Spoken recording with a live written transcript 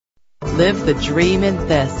Live the dream in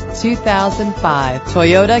this 2005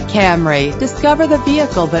 Toyota Camry. Discover the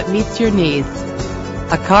vehicle that meets your needs.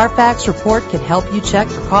 A Carfax report can help you check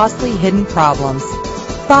for costly hidden problems.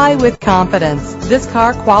 Buy with confidence. This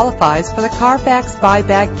car qualifies for the Carfax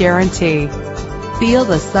buyback guarantee. Feel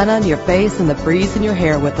the sun on your face and the breeze in your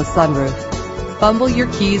hair with the sunroof. Fumble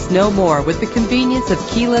your keys no more with the convenience of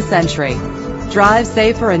keyless entry. Drive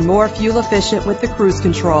safer and more fuel efficient with the cruise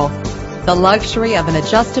control. The luxury of an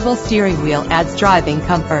adjustable steering wheel adds driving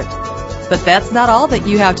comfort. But that's not all that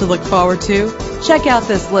you have to look forward to. Check out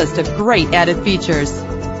this list of great added features.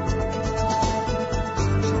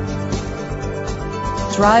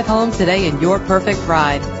 Drive home today in your perfect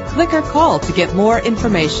ride. Click or call to get more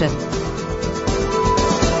information.